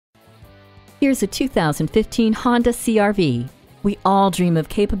Here's a 2015 Honda CR-V. We all dream of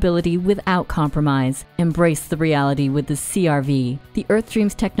capability without compromise. Embrace the reality with the CR-V. The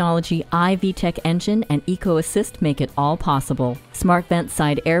Earthdreams technology i-VTEC engine and Eco Assist make it all possible. Smart vent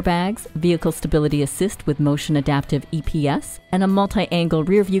side airbags, vehicle stability assist with motion adaptive EPS, and a multi-angle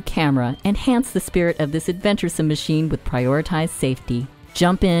rear view camera enhance the spirit of this adventuresome machine with prioritized safety.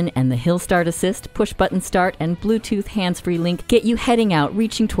 Jump in and the Hill Start Assist, push button start, and Bluetooth hands-free link get you heading out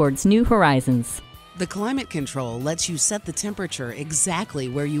reaching towards new horizons. The climate control lets you set the temperature exactly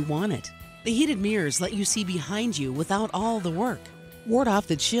where you want it. The heated mirrors let you see behind you without all the work. Ward off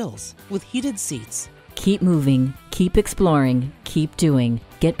the chills with heated seats. Keep moving, keep exploring, keep doing.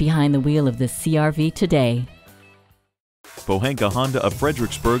 Get behind the wheel of the CR-V today. Pohanka Honda of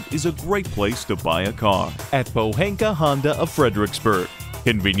Fredericksburg is a great place to buy a car. At Pohanka Honda of Fredericksburg,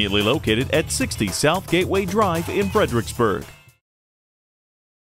 conveniently located at 60 South Gateway Drive in Fredericksburg.